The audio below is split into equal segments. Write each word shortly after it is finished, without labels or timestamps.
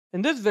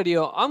In this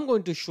video, I'm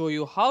going to show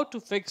you how to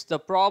fix the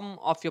problem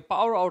of your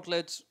power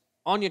outlets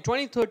on your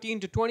 2013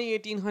 to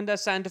 2018 Hyundai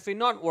Santa Fe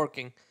not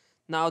working.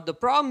 Now, the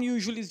problem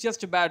usually is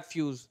just a bad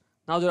fuse.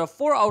 Now, there are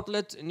 4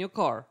 outlets in your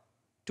car.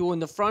 2 in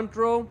the front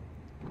row,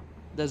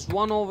 there's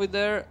 1 over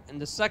there in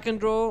the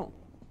second row,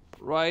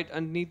 right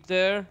underneath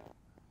there,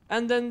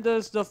 and then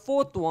there's the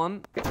 4th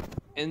one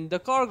in the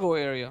cargo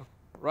area,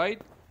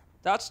 right?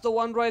 That's the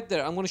one right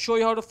there. I'm going to show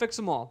you how to fix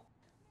them all.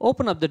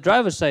 Open up the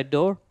driver's side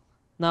door.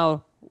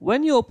 Now,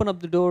 when you open up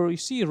the door, you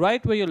see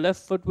right where your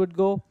left foot would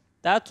go.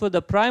 That's where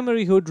the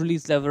primary hood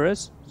release lever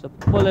is. So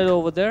pull it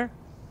over there.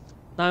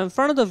 Now in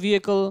front of the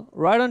vehicle,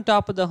 right on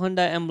top of the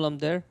Hyundai emblem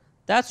there,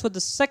 that's where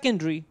the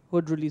secondary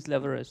hood release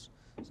lever is.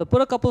 So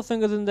put a couple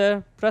fingers in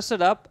there, press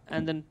it up,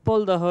 and then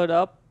pull the hood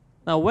up.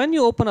 Now when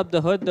you open up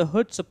the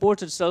hood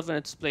supports itself in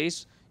its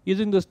place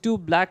using those 2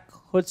 black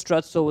hood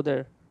struts over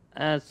there.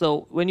 And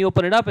so when you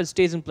open it up, it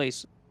stays in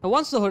place. Now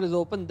once the hood is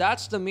open,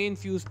 that's the main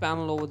fuse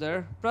panel over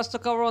there. Press the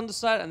cover on the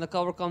side and the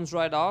cover comes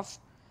right off.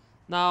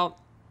 Now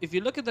if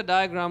you look at the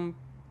diagram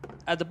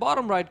at the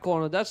bottom right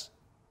corner, that's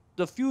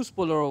the fuse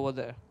puller over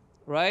there,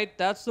 right?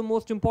 That's the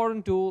most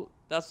important tool.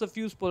 That's the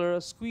fuse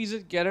puller. Squeeze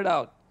it, get it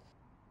out.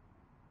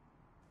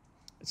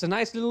 It's a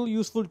nice little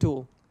useful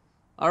tool.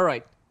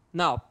 Alright,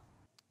 now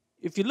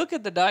if you look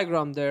at the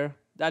diagram there,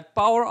 that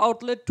power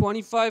outlet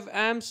 25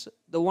 amps,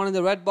 the one in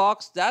the red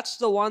box, that's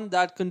the one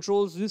that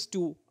controls these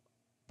 2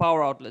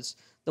 power outlets.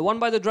 The one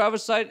by the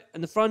driver's side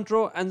in the front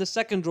row and the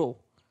second row.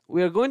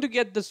 We are going to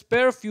get the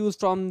spare fuse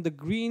from the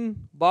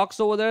green box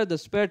over there, the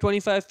spare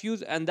 25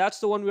 fuse, and that's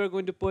the one we are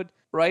going to put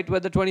right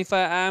where the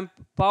 25 amp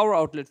power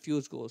outlet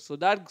fuse goes. So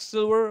that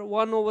silver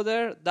one over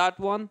there, that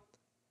one,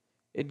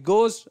 it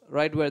goes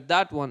right where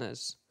that one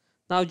is.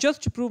 Now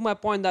just to prove my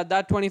point that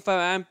that 25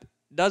 amp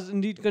does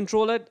indeed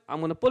control it, I'm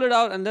going to pull it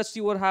out and let's see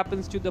what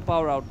happens to the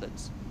power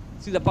outlets.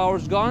 See, the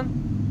power's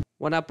gone.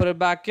 When I put it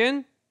back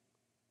in,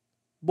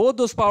 both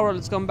those power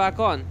outlets come back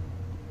on.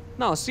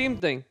 Now, same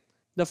thing.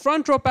 The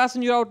front row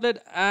passenger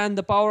outlet and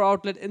the power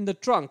outlet in the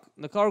trunk,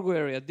 in the cargo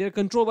area, they're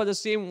controlled by the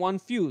same one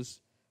fuse,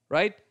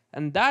 right?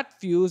 And that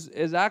fuse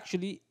is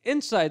actually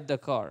inside the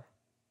car.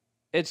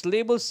 It's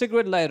labeled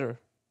cigarette lighter.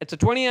 It's a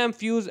 20 amp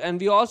fuse,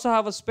 and we also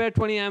have a spare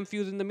 20 amp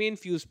fuse in the main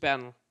fuse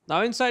panel.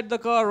 Now inside the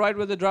car, right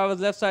where the driver's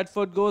left side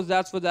foot goes,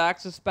 that's where the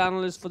access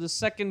panel is for the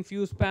second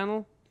fuse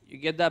panel. You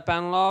get that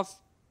panel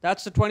off.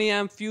 That's the 20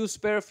 amp fuse,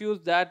 spare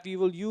fuse that we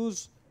will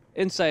use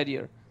inside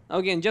here. Now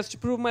again, just to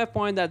prove my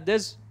point that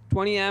this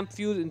 20 amp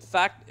fuse in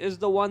fact is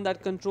the one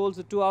that controls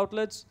the 2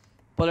 outlets,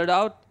 pull it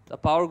out, the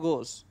power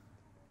goes.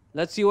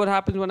 Let's see what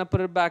happens when I put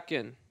it back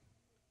in.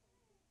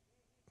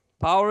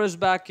 Power is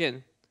back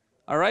in.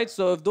 Alright,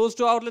 so if those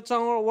 2 outlets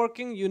aren't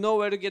working, you know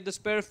where to get the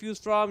spare fuse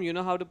from, you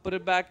know how to put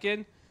it back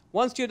in.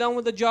 Once you're done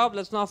with the job,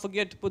 let's not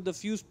forget to put the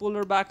fuse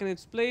puller back in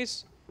its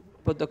place,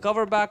 put the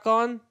cover back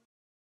on.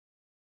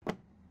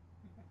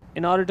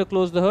 In order to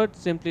close the hood,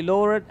 simply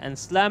lower it and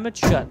slam it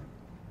shut.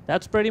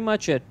 That's pretty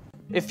much it.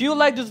 If you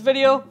like this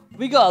video,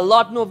 we got a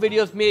lot more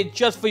videos made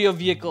just for your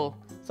vehicle.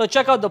 So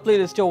check out the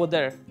playlist over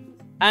there.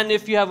 And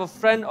if you have a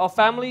friend or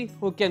family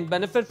who can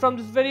benefit from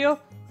this video,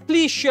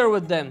 please share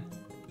with them.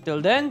 Till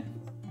then,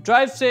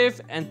 drive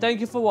safe and thank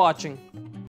you for watching.